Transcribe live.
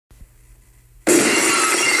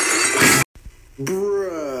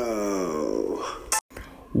Bro.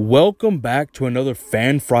 Welcome back to another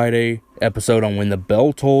Fan Friday episode on When the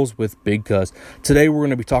Bell Tolls with Big Cuz. Today we're going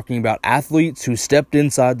to be talking about athletes who stepped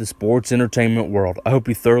inside the sports entertainment world. I hope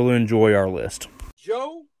you thoroughly enjoy our list.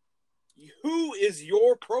 Joe, who is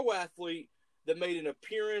your pro athlete that made an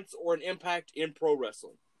appearance or an impact in pro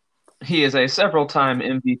wrestling? He is a several-time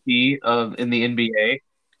MVP in the NBA.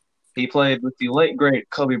 He played with the late, great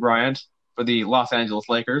Kobe Bryant for the Los Angeles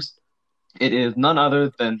Lakers. It is none other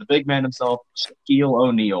than the big man himself, Shaquille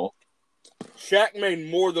O'Neal. Shaq made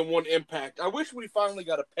more than one impact. I wish we finally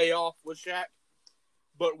got a payoff with Shaq,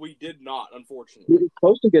 but we did not, unfortunately. We were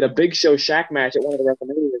supposed to get a Big Show Shaq match at one of the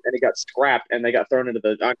WrestleManias, and it got scrapped, and they got thrown into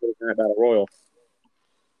the Encore Battle Royal.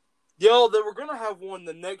 Yo, they were going to have one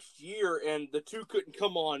the next year, and the two couldn't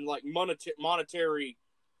come on, like, monetary,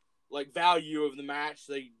 like, value of the match.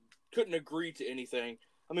 They couldn't agree to anything.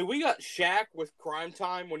 I mean, we got Shaq with Crime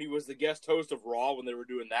Time when he was the guest host of Raw when they were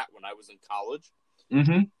doing that when I was in college.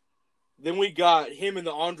 Mm-hmm. Then we got him in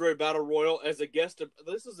the Andre Battle Royal as a guest.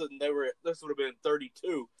 This would have been 32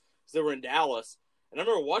 because they were in Dallas. And I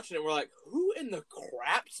remember watching it. We're like, who in the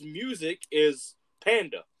crap's music is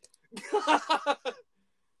Panda?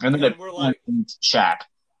 And then we're like, Shaq.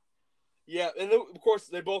 Yeah, and then, of course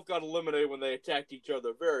they both got eliminated when they attacked each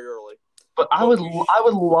other very early. But I would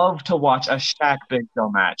love to watch a Shaq Big Show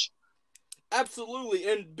match. Absolutely,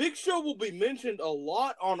 and Big Show will be mentioned a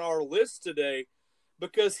lot on our list today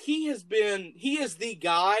because he is the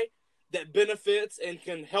guy that benefits and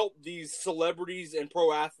can help these celebrities and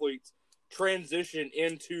pro athletes transition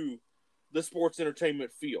into the sports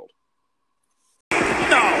entertainment field. No.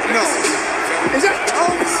 Is that...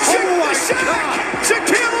 Oh my God!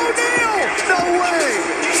 Shaquille O'Neal! No way!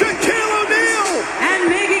 Shaquille O'Neal! And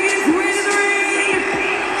making his way to the ring,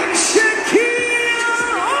 Shaquille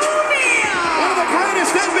O'Neal! One of the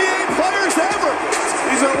greatest NBA players ever!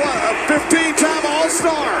 He's a 15-time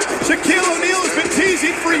All-Star! Shaquille O'Neal has been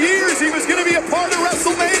teasing for years he was going to be a part of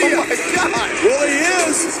WrestleMania! Oh my God! Well, he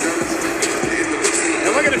is!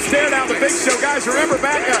 And look at him stare down the Big Show. Guys, remember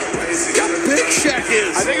back how big Shaq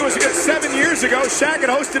is. I think it was a good 7 years ago. Shaq had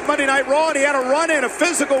hosted Monday Night Raw, and he had a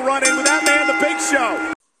physical run-in with that man, the Big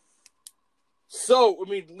Show. So, I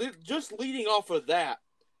mean, just leading off of that,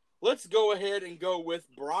 let's go ahead and go with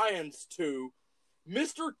Brian's two.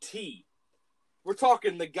 Mr. T. We're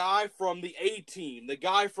talking the guy from the A-Team, the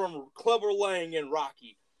guy from Clubber Lang and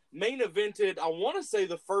Rocky. Main evented, I want to say,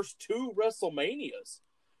 the first two WrestleManias.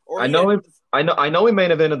 I know he main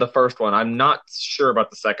evented the first one. I'm not sure about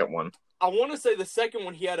the second one. I want to say the second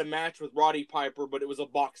one he had a match with Roddy Piper, but it was a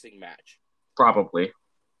boxing match. Probably.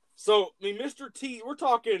 So, I mean, Mr. T, we're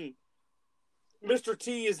talking Mr.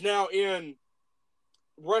 T is now in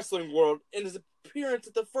wrestling world and his appearance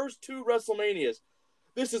at the first two WrestleManias.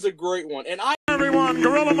 This is a great one. And Everyone,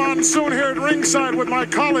 Gorilla Monsoon here at ringside with my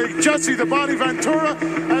colleague Jesse the Body Ventura.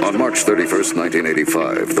 On March 31st,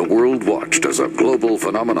 1985, the world watched as a global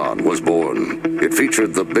phenomenon was born. It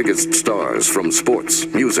featured the biggest stars from sports,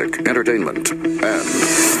 music, entertainment, and...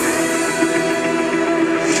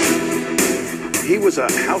 He was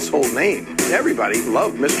a household name. Everybody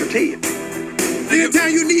loved Mr. T.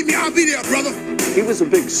 Anytime you need me, I'll be there, brother. He was a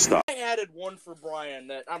big star. I added one for Brian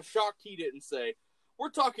that I'm shocked he didn't say. We're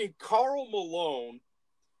talking Karl Malone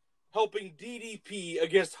helping DDP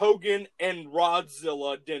against Hogan and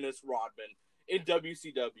Rodzilla Dennis Rodman in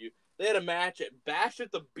WCW. They had a match at Bash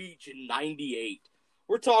at the Beach in '98.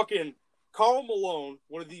 We're talking Karl Malone,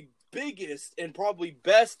 one of the biggest and probably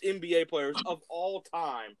best NBA players of all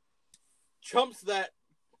time, chumps that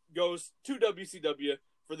goes to WCW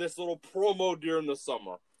for this little promo during the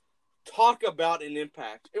summer. Talk about an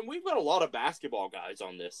impact. And we've got a lot of basketball guys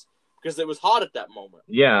on this because it was hot at that moment.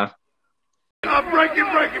 Yeah. Break him.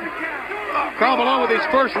 Karl Malone with his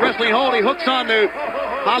first wrestling hold. He hooks on to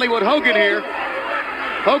Hollywood Hogan here.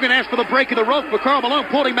 Hogan asked for the break of the rope, but Karl Malone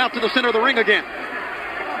pulled him out to the center of the ring again.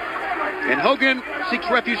 And Hogan seeks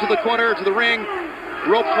refuge to the corner, to the ring.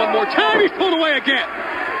 Ropes one more time. He's pulled away again.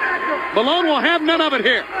 Malone will have none of it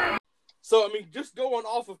here. So, I mean, just going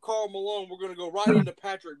off of Karl Malone, we're going to go right into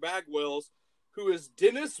Patrick Bagwell's, who is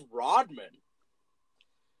Dennis Rodman,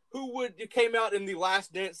 who came out in the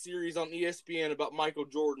Last Dance series on ESPN about Michael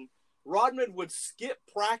Jordan. Rodman would skip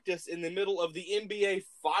practice in the middle of the NBA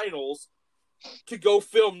Finals to go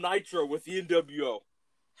film Nitro with the NWO.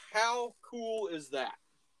 How cool is that?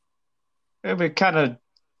 It'd be kind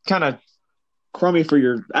of crummy for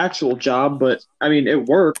your actual job, but, I mean, it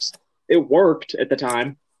works. It worked at the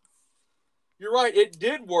time. You're right. It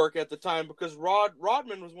did work at the time because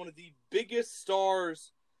Rodman was one of the biggest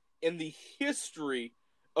stars in the history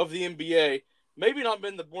of the NBA. maybe not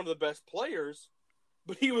been one of the best players,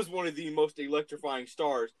 but he was one of the most electrifying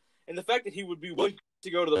stars. And the fact that he would be willing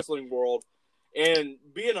to go to the wrestling world and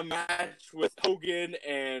be in a match with Hogan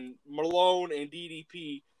and Malone and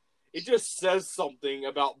DDP, it just says something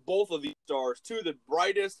about both of these stars, two of the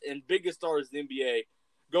brightest and biggest stars in the NBA,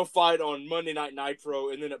 go fight on Monday Night Nitro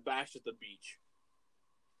and then at Bash at the Beach.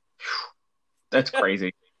 That's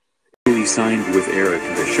crazy. He signed with Eric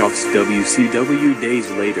Bischoff's WCW days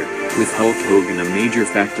later, with Hulk Hogan a major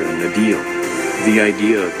factor in the deal. The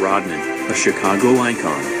idea of Rodman, a Chicago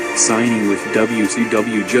icon, signing with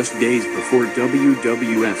WCW just days before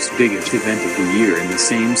WWF's biggest event of the year in the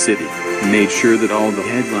same city, made sure that all the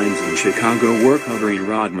headlines in Chicago were covering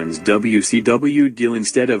Rodman's WCW deal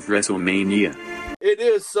instead of WrestleMania. It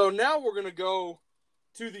is. So now we're going to go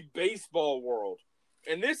to the baseball world.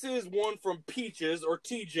 And this is one from Peaches, or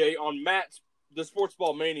TJ, on Matt's The Sports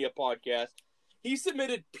Ball Mania podcast. He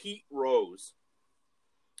submitted Pete Rose,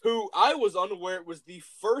 who I was unaware was the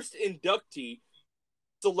first inductee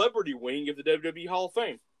celebrity wing of the WWE Hall of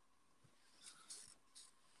Fame.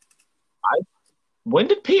 When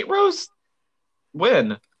did Pete Rose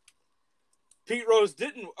win? Pete Rose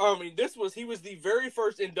didn't. He was the very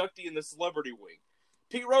first inductee in the celebrity wing.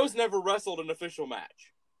 Pete Rose never wrestled an official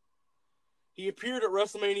match. He appeared at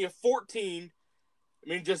WrestleMania 14.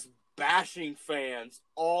 Just bashing fans,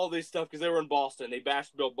 all this stuff, because they were in Boston. They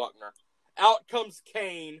bashed Bill Buckner. Out comes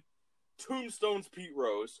Kane, tombstones Pete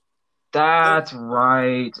Rose. That's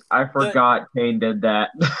right. I forgot Kane did that.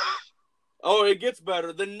 Oh, it gets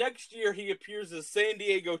better. The next year, he appears as San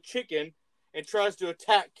Diego Chicken and tries to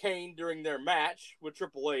attack Kane during their match with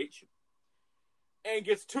Triple H. And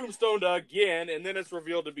gets tombstoned again, and then it's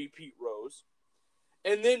revealed to be Pete Rose.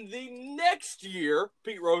 And then the next year,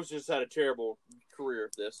 Pete Rose just had a terrible career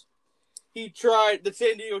at this. He tried, the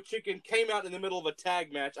San Diego Chicken came out in the middle of a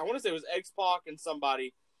tag match. I want to say it was X-Pac and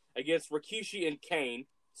somebody against Rikishi and Kane.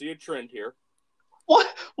 See a trend here. What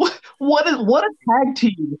a tag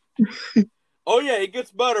team. Oh yeah, it gets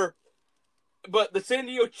better. But the San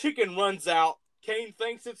Diego Chicken runs out. Kane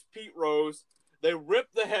thinks it's Pete Rose. They rip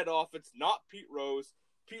the head off. It's not Pete Rose.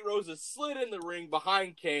 Pete Rose is slid in the ring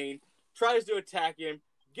behind Kane. Tries to attack him,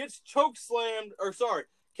 gets choke slammed,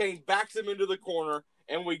 Kane backs him into the corner,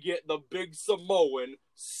 and we get the big Samoan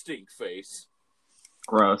stink face.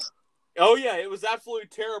 Gross. Oh yeah, it was absolutely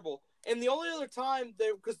terrible. And the only other time,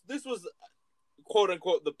 because this was quote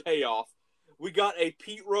unquote the payoff, we got a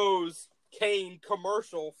Pete Rose Kane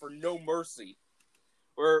commercial for No Mercy,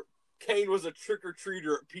 where Kane was a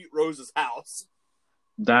trick-or-treater at Pete Rose's house.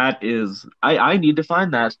 That is, I need to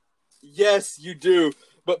find that. Yes, you do.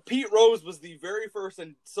 But Pete Rose was the very first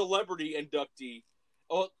celebrity inductee,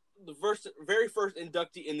 very first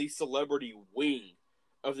inductee in the celebrity wing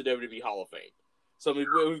of the WWE Hall of Fame. So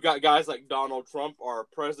we've got guys like Donald Trump, our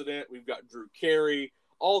president. We've got Drew Carey.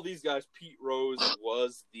 All these guys, Pete Rose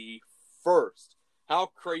was the first. How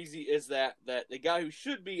crazy is that? That the guy who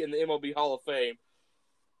should be in the MLB Hall of Fame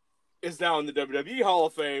is now in the WWE Hall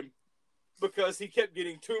of Fame because he kept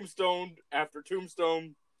getting tombstoned after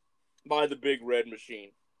tombstone by the big red machine.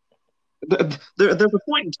 There's a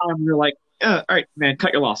point in time where you're like, all right, man,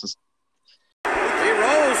 cut your losses. Pete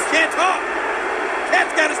Rose can't talk.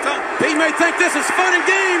 Cat's got his tongue. He may think this is fun and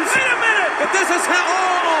games. Wait a minute. But this is how.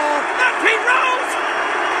 Not Pete Rose.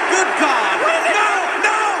 Good God.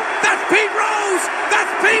 No. That's Pete Rose.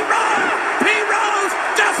 That's Pete Rose. Pete Rose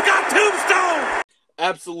just got tombstone.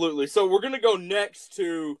 Absolutely. So we're going to go next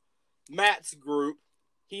to Matt's group.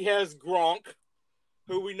 He has Gronk,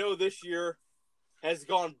 who we know this year has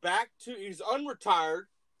gone back to, he's unretired,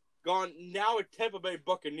 gone now a Tampa Bay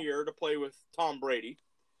Buccaneer to play with Tom Brady.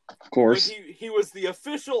 Of course. But he was the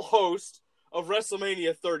official host of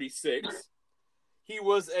WrestleMania 36. He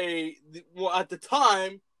was at the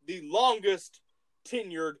time, the longest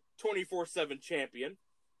tenured 24/7 champion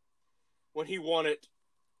when he won it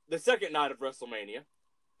the second night of WrestleMania.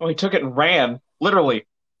 Oh, he took it and ran, literally.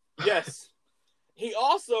 Yes. He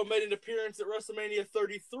also made an appearance at WrestleMania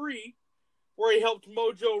 33 where he helped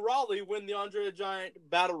Mojo Rawley win the Andre the Giant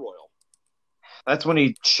Battle Royal. That's when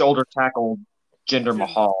he shoulder tackled Jinder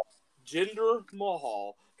Mahal. Jinder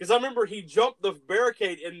Mahal. Because I remember he jumped the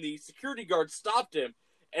barricade and the security guard stopped him,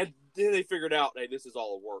 and then they figured out, hey, this is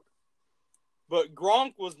all a work. But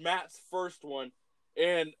Gronk was Matt's first one,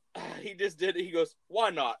 and he just did it. He goes,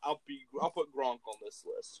 why not? I'll put Gronk on this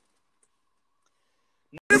list.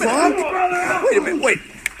 Gronk? Wait a minute, wait.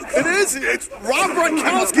 It is. It's Rob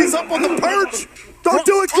Gronkowski's up on the perch. Don't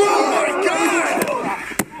do it, Gronk. Oh,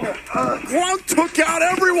 my God. Gronk took out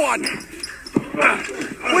everyone.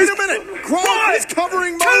 Wait a minute. Gronk is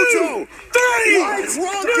covering Mojo. 3.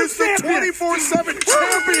 Gronk is the 24/7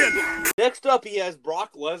 champion. Next up, he has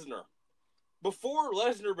Brock Lesnar. Before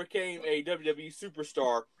Lesnar became a WWE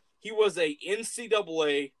superstar, he was a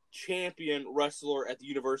NCAA champion wrestler at the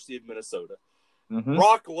University of Minnesota. Mm-hmm.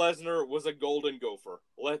 Brock Lesnar was a golden gopher.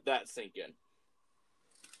 Let that sink in.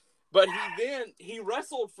 But he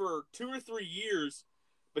wrestled for 2 or 3 years,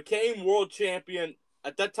 became world champion.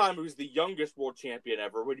 At that time, he was the youngest world champion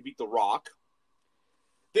ever when he beat The Rock.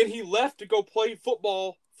 Then he left to go play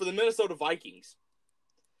football for the Minnesota Vikings.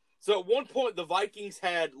 So at one point, the Vikings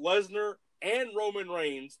had Lesnar and Roman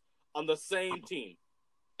Reigns on the same team.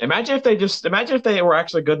 Imagine if they were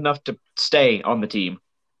actually good enough to stay on the team.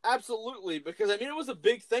 Absolutely, because I mean it was a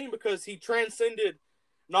big thing because he transcended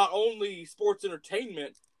not only sports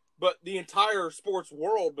entertainment but the entire sports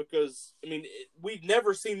world. Because I mean we've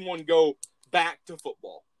never seen one go back to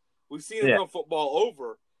football. We've seen it go football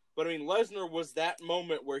over, but I mean Lesnar was that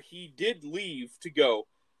moment where he did leave to go.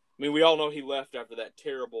 I mean we all know he left after that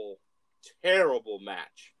terrible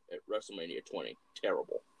match at WrestleMania 20.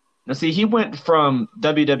 Terrible. Now, see, he went from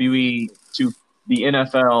WWE to the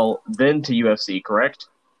NFL, then to UFC, correct?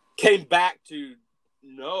 Came back to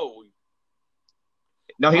no.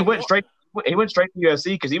 No, he went straight to UFC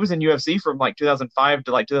because he was in UFC from like 2005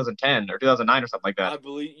 to like 2010 or 2009 or something like that. I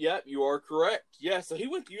believe, you are correct. Yeah, so he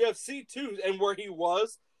went to UFC too, and where he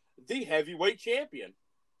was the heavyweight champion.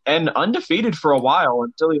 And undefeated for a while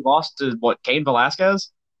until he lost to, Cain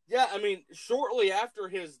Velasquez? Yeah, I mean, shortly after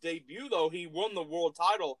his debut, though, he won the world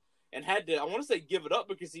title and had to, I want to say, give it up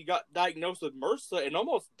because he got diagnosed with MRSA and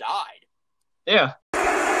almost died. Yeah.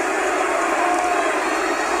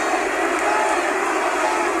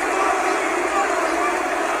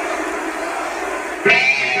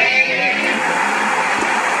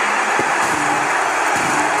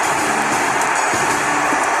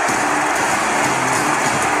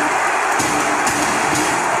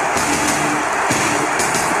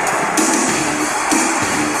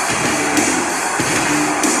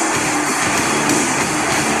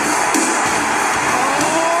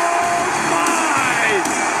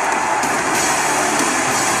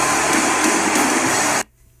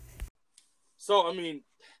 So, I mean,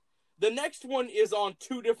 the next one is on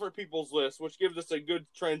 2 different people's lists, which gives us a good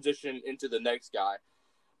transition into the next guy.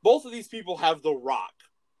 Both of these people have The Rock.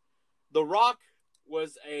 The Rock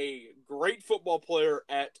was a great football player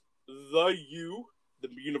at the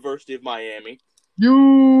University of Miami.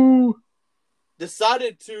 Got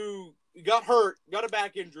hurt, got a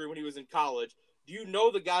back injury when he was in college. Do you know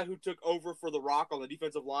the guy who took over for The Rock on the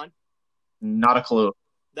defensive line? Not a clue.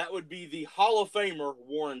 That would be the Hall of Famer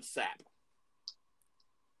Warren Sapp.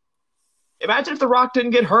 Imagine if The Rock didn't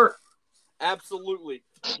get hurt. Absolutely.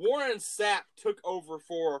 Warren Sapp took over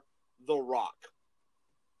for The Rock.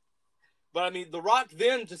 But, I mean, The Rock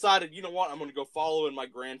then decided, you know what, I'm going to go follow in my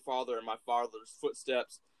grandfather and my father's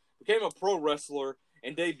footsteps. Became a pro wrestler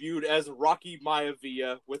and debuted as Rocky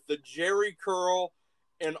Maivia with the Jerry curl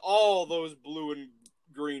and all those blue and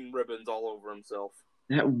green ribbons all over himself.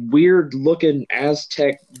 That weird-looking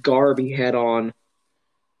Aztec garb he had on.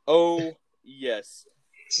 Oh, yes.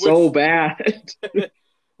 Bad.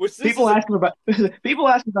 People ask him about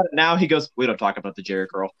it now. He goes, "We don't talk about the Jerry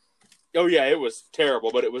curl." Oh yeah, it was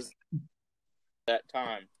terrible, but it was that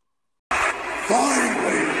time.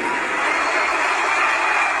 Finally,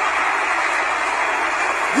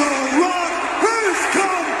 The Rock has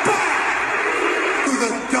come back to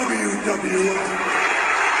the WWF.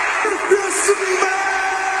 Yes,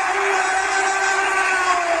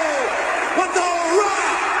 but The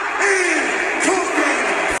Rock is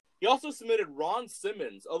cooking. He also submitted Ron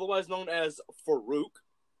Simmons, otherwise known as Farouk.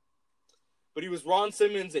 But he was Ron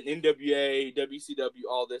Simmons at NWA, WCW,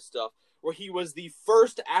 all this stuff, where he was the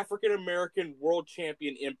first African-American world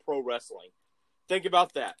champion in pro wrestling. Think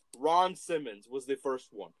about that. Ron Simmons was the first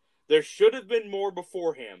one. There should have been more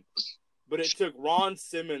before him, but it took Ron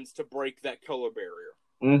Simmons to break that color barrier.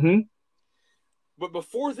 Mm-hmm. But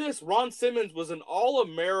before this, Ron Simmons was an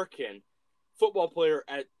All-American football player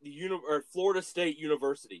at Florida State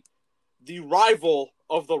University, the rival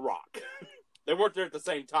of The Rock. They weren't there at the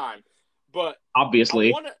same time, but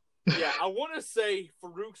obviously, I want to say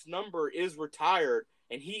Farouk's number is retired,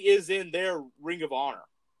 and he is in their Ring of Honor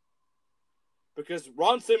because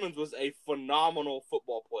Ron Simmons was a phenomenal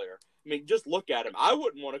football player. I mean, just look at him. I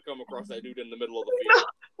wouldn't want to come across that dude in the middle of the field.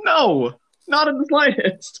 No, not in the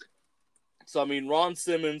slightest. So, I mean, Ron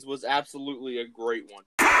Simmons was absolutely a great one.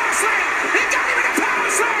 Power slam! He got him in a power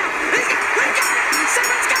slam! He got it!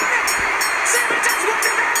 Simmons got it! Simmons has won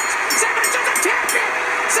the match! Simmons is a champion!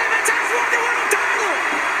 Simmons has won the world title!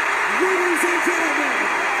 Ladies and gentlemen,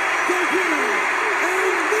 the winner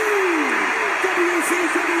and the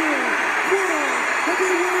WCW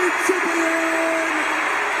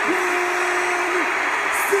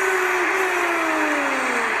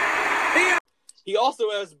He also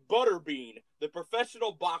has Butterbean, the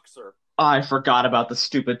professional boxer. I forgot about the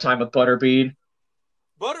stupid time with Butterbean.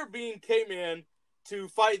 Butterbean came in to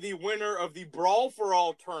fight the winner of the Brawl for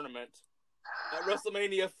All tournament at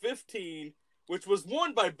WrestleMania 15, which was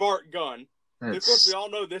won by Bart Gunn. And of course, we all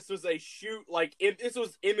know this was a shoot, this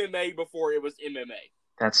was MMA before it was MMA.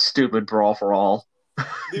 That stupid Brawl for All.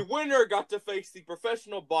 The winner got to face the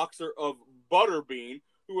professional boxer of Butterbean,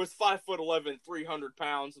 who was 5'11", 300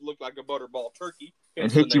 pounds, and looked like a butterball turkey.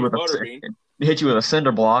 And hit you with a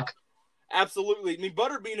cinder block. Absolutely. I mean,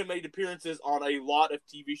 Butterbean had made appearances on a lot of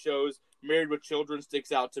TV shows. Married with Children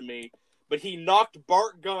sticks out to me. But he knocked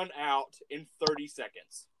Bart Gunn out in 30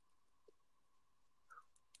 seconds.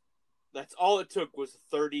 That's all it took was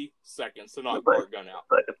 30 seconds to knock Bart Gunn out.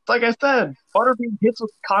 But like I said, Butterbean hits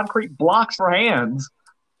with concrete blocks for hands.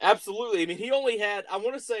 Absolutely. I mean, he only had, I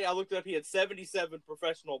want to say, I looked it up, he had 77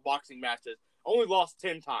 professional boxing matches. Only lost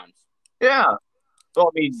 10 times. Yeah. Well,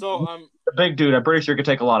 I mean, the big dude, I'm pretty sure could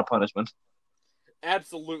take a lot of punishment.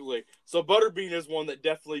 Absolutely. So Butterbean is one that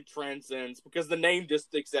definitely transcends, because the name just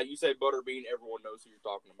sticks out. You say Butterbean, everyone knows who you're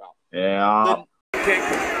talking about. Yeah.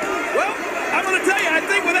 Well, I'm going to tell you, I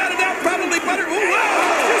think without a doubt, probably Butter. Ooh, wow!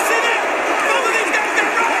 Did you see that? Both of these guys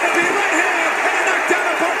got Butterbean right hand and a knockdown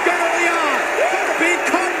of Bart Gunn early on. Butterbean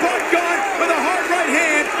caught Bart Gunn with a hard right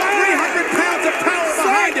hand, 300 pounds of power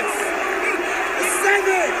behind him.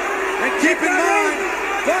 And keep in mind,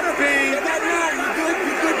 Butterbean. If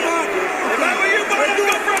I were you, Bart, I'd go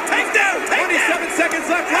for a takedown. 27 seconds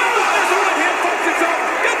left. Oh, there's a right hand, folks. It's over.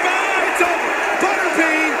 Goodbye. It's over.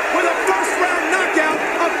 Butterbean with a first-round knockout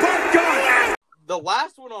of Bart Gunn. The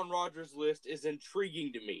last one on Roger's list is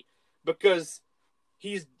intriguing to me because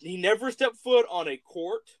he never stepped foot on a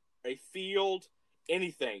court, a field,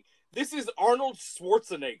 anything. This is Arnold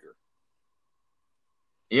Schwarzenegger.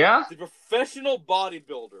 Yeah? The professional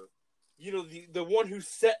bodybuilder. You know, the one who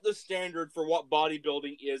set the standard for what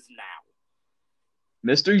bodybuilding is now.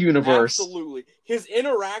 Mr. Universe. Absolutely. His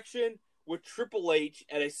interaction with Triple H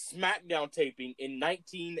at a SmackDown taping in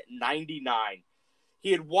 1999.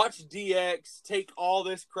 He had watched DX take all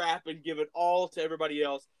this crap and give it all to everybody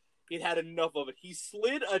else. He'd had enough of it. He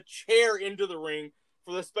slid a chair into the ring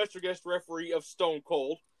for the special guest referee of Stone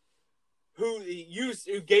Cold, who used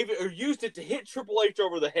it to hit Triple H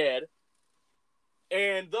over the head,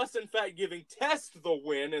 and thus, in fact, giving Test the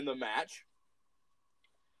win in the match.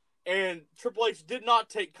 And Triple H did not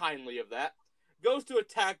take kindly of that. Goes to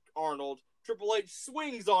attack Arnold. Triple H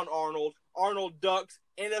swings on Arnold. Arnold ducks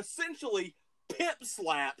and essentially pimp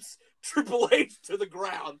slaps Triple H to the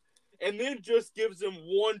ground. And then just gives him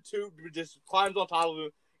 1-2, just climbs on top of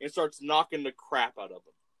him and starts knocking the crap out of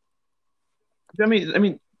him. I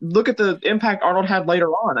mean, look at the impact Arnold had later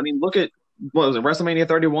on. I mean, look at, what was it, WrestleMania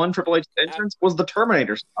 31, Triple H's entrance was the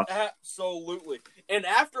Terminator stuff. Absolutely. And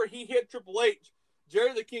after he hit Triple H,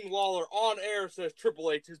 Jerry the King Lawler on air says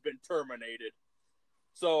Triple H has been terminated.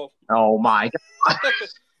 So. Oh my God.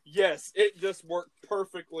 Yes, it just worked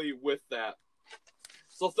perfectly with that.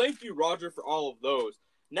 So thank you, Roger, for all of those.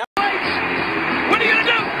 Now, what are you going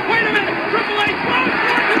to do? Wait a minute. Triple H. Oh,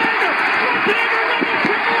 Schwarzenegger. Schwarzenegger running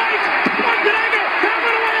Triple H. Schwarzenegger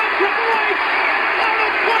having away on Triple H.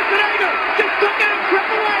 Arnold Schwarzenegger just took out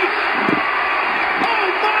Triple H. Oh,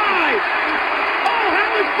 my. Oh,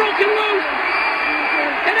 how it's broken loose.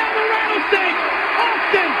 And now the rattlesnake.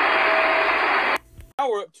 Austin. Now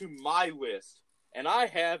we're up to my list. And I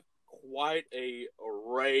have quite a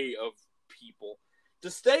array of people.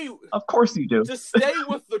 Of course you do. To stay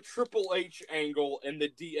with the Triple H angle and the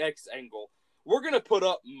DX angle, we're going to put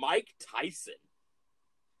up Mike Tyson.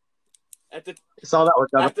 At the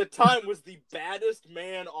time was the baddest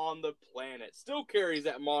man on the planet. Still carries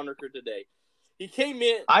that moniker today. He came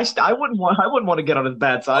in. I wouldn't want to get on his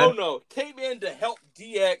bad side. Oh no, came in to help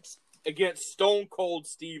DX against Stone Cold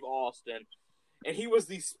Steve Austin, and he was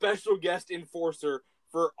the special guest enforcer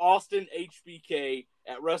for Austin HBK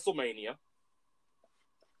at WrestleMania,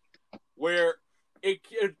 where it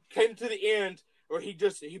came to the end where he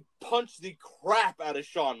punched the crap out of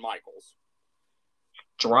Shawn Michaels.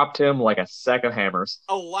 Dropped him like a sack of hammers.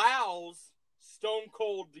 Allows Stone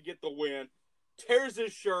Cold to get the win, tears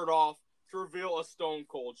his shirt off to reveal a Stone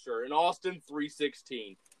Cold shirt in Austin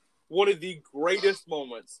 3:16. One of the greatest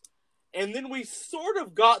moments. And then we sort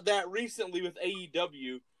of got that recently with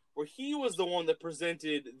AEW, where he was the one that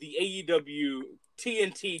presented the AEW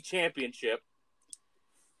TNT Championship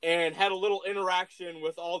and had a little interaction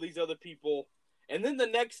with all these other people. And then the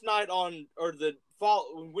next night the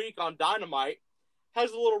following week on Dynamite,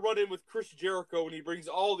 has a little run-in with Chris Jericho, and he brings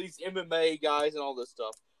all these MMA guys and all this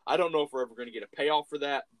stuff. I don't know if we're ever going to get a payoff for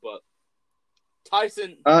that, but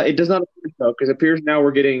Tyson... It does not appear so, because it appears now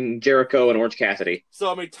we're getting Jericho and Orange Cassidy.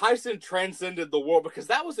 So, I mean, Tyson transcended the world, because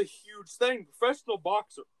that was a huge thing. Professional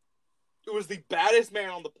boxer. It was the baddest man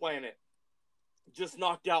on the planet. Just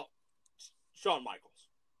knocked out Shawn Michaels.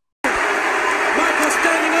 Michaels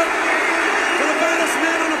standing up for the baddest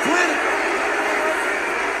man on the planet.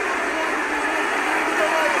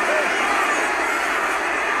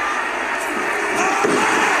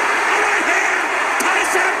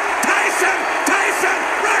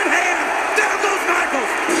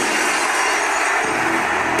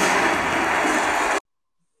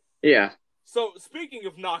 Yeah. So, speaking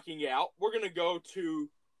of knocking out, we're going to go to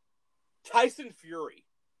Tyson Fury.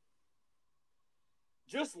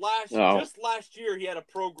 Just last year, he had a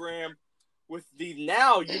program with the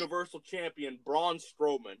now Universal Champion Braun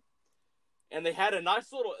Strowman, and they had a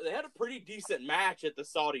pretty decent match at the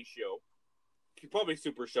Saudi show. Probably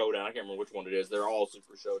Super Showdown. I can't remember which one it is. They're all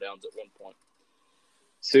Super Showdowns at one point.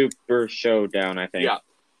 Super Showdown, I think. Yeah.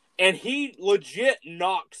 And he legit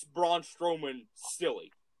knocks Braun Strowman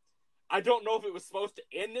silly. I don't know if it was supposed to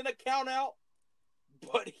end in a count out,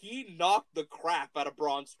 but he knocked the crap out of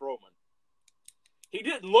Braun Strowman. He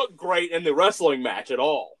didn't look great in the wrestling match at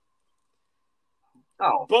all.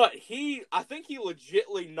 Oh. But I think he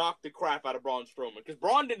legitly knocked the crap out of Braun Strowman, because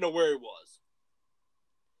Braun didn't know where he was.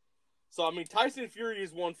 So, I mean, Tyson Fury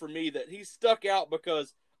is one for me that he stuck out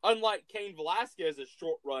because, unlike Cain Velasquez's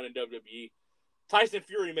short run in WWE, Tyson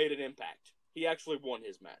Fury made an impact. He actually won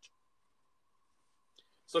his match.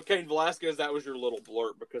 So, Cain Velasquez, that was your little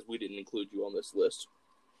blurt because we didn't include you on this list.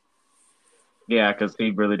 Yeah, because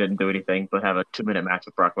he really didn't do anything but have a 2-minute match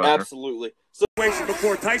with Brock Lesnar. Absolutely. Situation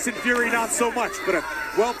before Tyson Fury, not so much, but a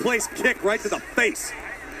well-placed kick right to the face.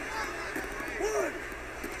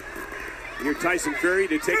 You're Tyson Fury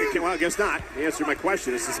to take a well, I guess not. The answer to my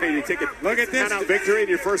question is to say you take a look at this count-out victory in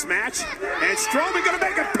your first match, and Strowman going to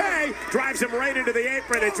make him pay. Drives him right into the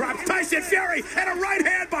apron and drops Tyson Fury and a right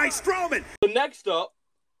hand by Strowman. So next up,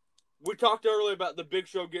 we talked earlier about the Big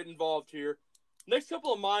Show getting involved here. Next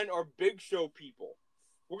couple of mine are Big Show people.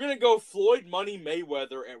 We're going to go Floyd Money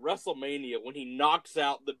Mayweather at WrestleMania when he knocks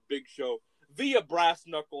out the Big Show via brass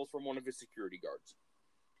knuckles from one of his security guards.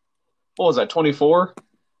 What was that, 24?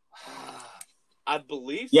 I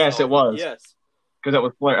believe yes, so. It was. Yes. Because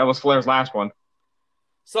that was Flair's last one.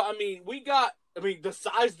 So, I mean, the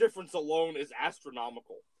size difference alone is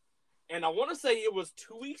astronomical. And I want to say it was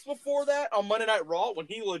 2 weeks before that on Monday Night Raw when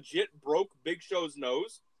he legit broke Big Show's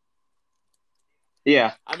nose.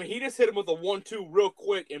 Yeah. I mean, he just hit him with a 1-2 real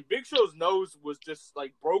quick, and Big Show's nose was just,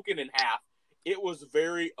 like, broken in half. It was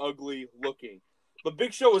very ugly looking. But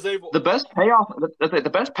Big Show was able... The best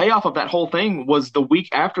payoff of that whole thing was the week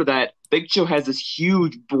after that, Big Show has this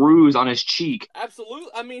huge bruise on his cheek.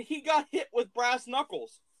 Absolutely. I mean, he got hit with brass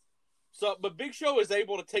knuckles. So, but Big Show is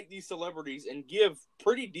able to take these celebrities and give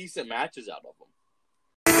pretty decent matches out of them.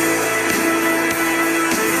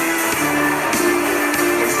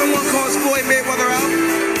 If someone calls Floyd Mayweather out,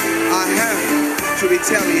 I have to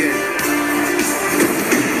retaliate.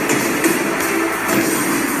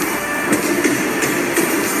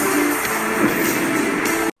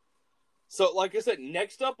 So, like I said,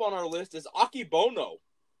 next up on our list is Akibono.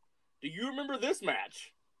 Do you remember this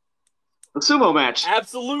match? The sumo match.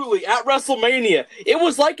 Absolutely, at WrestleMania. It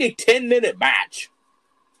was like a 10-minute match.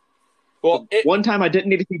 Well, one time I didn't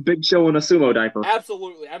need to see Big Show in a sumo diaper.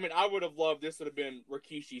 Absolutely. I mean, I would have loved this would have been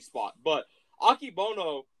Rikishi's spot. But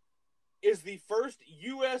Akibono is the first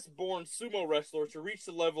U.S.-born sumo wrestler to reach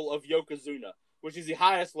the level of Yokozuna, which is the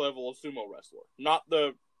highest level of sumo wrestler, not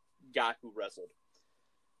the guy who wrestled.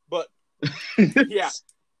 But, yeah.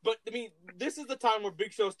 But, I mean, this is the time where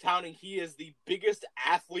Big Show's touting he is the biggest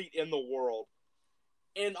athlete in the world.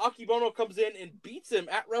 And Akibono comes in and beats him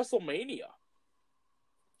at WrestleMania.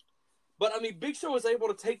 But, I mean, Big Show is able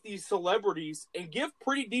to take these celebrities and give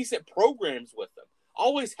pretty decent programs with them.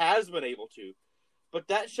 Always has been able to. But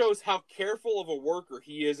that shows how careful of a worker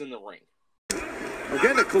he is in the ring.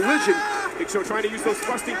 Again, the collision. Big Show trying to use those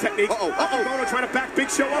thrusting techniques. Akibono trying to back Big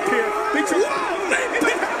Show up here. Big Show. They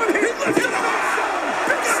have him. He lifted him up.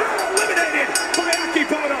 Big Show eliminated by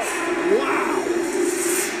Akibono. Wow.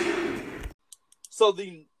 So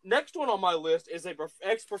the next one on my list is a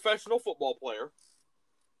ex-professional football player.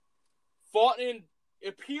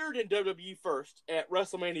 Appeared in WWE first at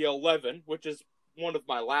WrestleMania 11, which is one of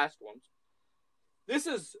my last ones. This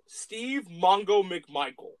is Steve Mongo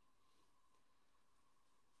McMichael.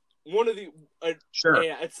 One of the... Sure.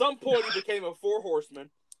 At some point, he became a four horseman.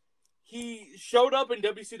 he showed up in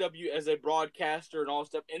WCW as a broadcaster and all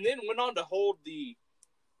stuff, and then went on to hold the,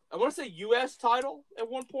 I want to say, U.S. title at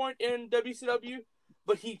one point in WCW,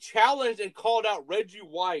 but he challenged and called out Reggie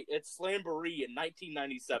White at Slamboree in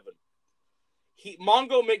 1997.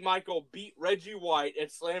 Mongo McMichael beat Reggie White at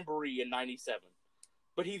Slamboree in 97.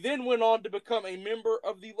 But he then went on to become a member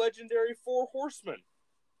of the legendary Four Horsemen.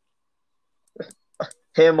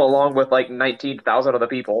 Him along with like 19,000 other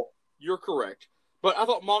people. You're correct. But I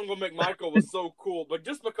thought Mongo McMichael was so cool, but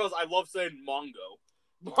just because I love saying Mongo.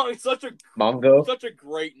 It's such a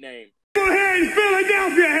great name. People here in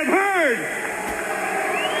Philadelphia have heard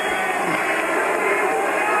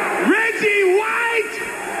Reggie White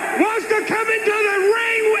wants to come into the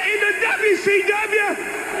ring in the WCW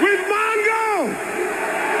with Mongo.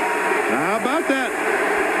 How about that?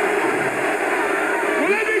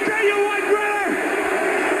 Well, let me tell you what, brother.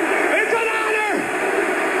 It's an honor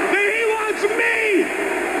that he wants me.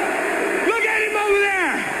 Look at him over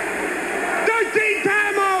there.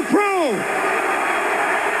 13-time All-Pro.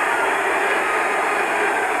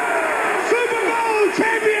 Super Bowl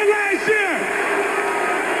champion last year.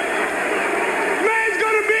 Man's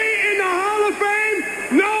gonna be in the Hall of Fame,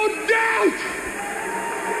 no doubt.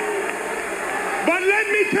 But let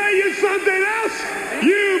me tell you something else,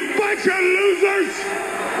 you bunch of losers.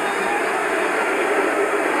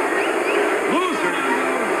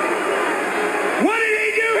 What did he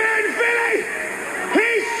do here in Philly? He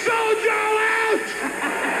sold y'all out.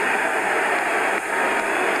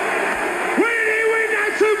 When did he win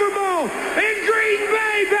that Super Bowl? In Green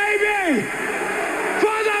Bay, baby.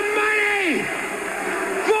 For the money.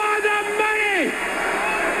 For the money.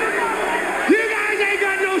 You guys ain't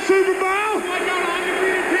got no Super Bowl.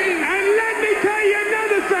 And let me tell you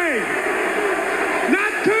another thing.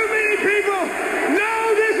 Not too many people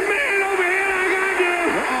know this man over here like I do.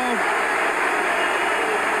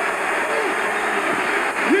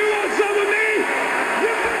 You want some of me?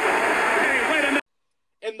 Hey, wait a minute.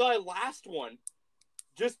 And the last one,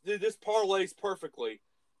 this parlays perfectly.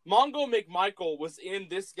 Mongo McMichael was in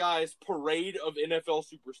this guy's parade of NFL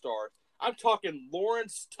superstars. I'm talking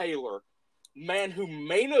Lawrence Taylor, man who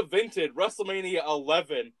main evented WrestleMania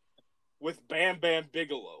 11 with Bam Bam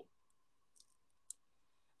Bigelow.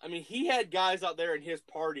 I mean, he had guys out there in his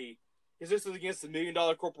party. This was against the $1 Million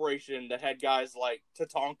Corporation that had guys like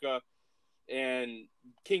Tatanka and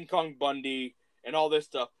King Kong Bundy and all this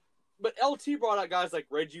stuff. But LT brought out guys like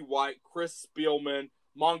Reggie White, Chris Spielman,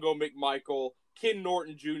 Mongo McMichael, Ken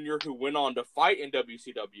Norton Jr., who went on to fight in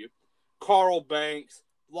WCW, Carl Banks,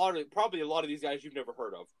 probably a lot of these guys you've never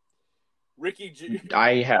heard of.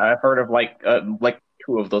 I have heard of like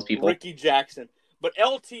two of those people. Ricky Jackson. But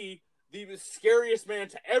LT, the scariest man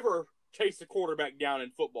to ever chase a quarterback down in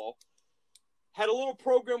football, had a little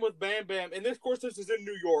program with Bam Bam. And this, of course, this is in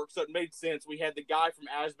New York, so it made sense. We had the guy from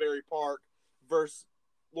Asbury Park versus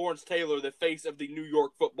Lawrence Taylor, the face of the New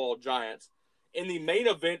York Football Giants, in the main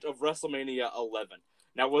event of WrestleMania 11.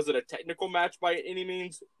 Now, was it a technical match by any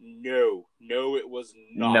means? No. No, it was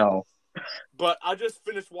not. No. But I just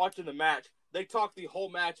finished watching the match. They talked the whole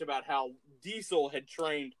match about how Diesel had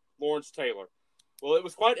trained Lawrence Taylor. Well, it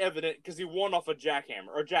was quite evident because he won off a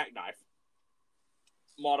jackhammer, or jackknife.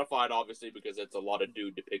 Modified, obviously, because it's a lot of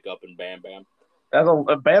dude to pick up in Bam Bam.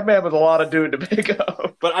 Bam Bam was a lot of dude to pick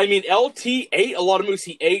up. But, I mean, LT ate a lot of moves.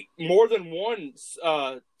 He ate more than one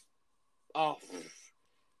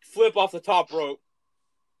flip off the top rope.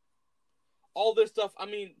 All this stuff, I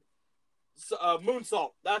mean,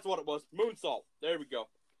 moonsault. That's what it was. Moonsault. There we go.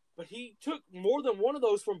 But he took more than one of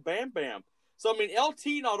those from Bam Bam. So, I mean,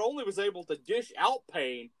 LT not only was able to dish out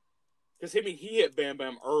pain, because, he hit Bam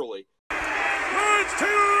Bam early. Lawrence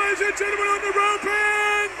Taylor, ladies and gentlemen, on the rope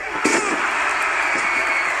and...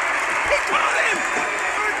 He caught him!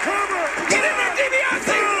 Uncover! Get in there,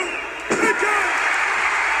 DiBiase!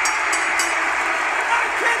 I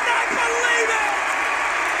cannot believe it!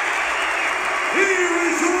 Here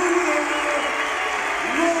is your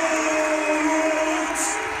Lawrence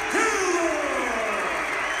Taylor!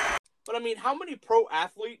 But, I mean, how many pro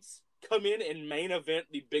athletes come in and main event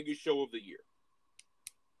the biggest show of the year?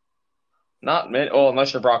 Not many. Oh,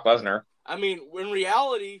 unless you're Brock Lesnar. I mean, in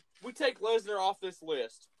reality, we take Lesnar off this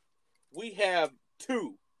list. We have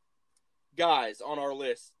two guys on our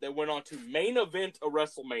list that went on to main event a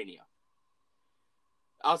WrestleMania.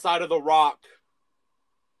 Outside of The Rock.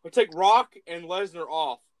 We'll take Rock and Lesnar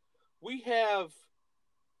off. We have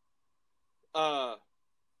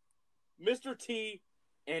Mr. T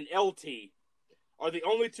and LT are the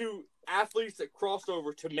only two athletes that crossed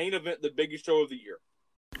over to main event the biggest show of the year.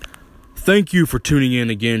 Thank you for tuning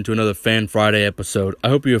in again to another Fan Friday episode. I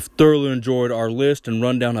hope you have thoroughly enjoyed our list and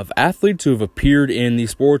rundown of athletes who have appeared in the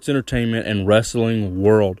sports, entertainment, and wrestling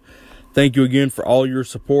world. Thank you again for all your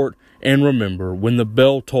support, and remember, when the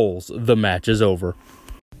bell tolls, the match is over.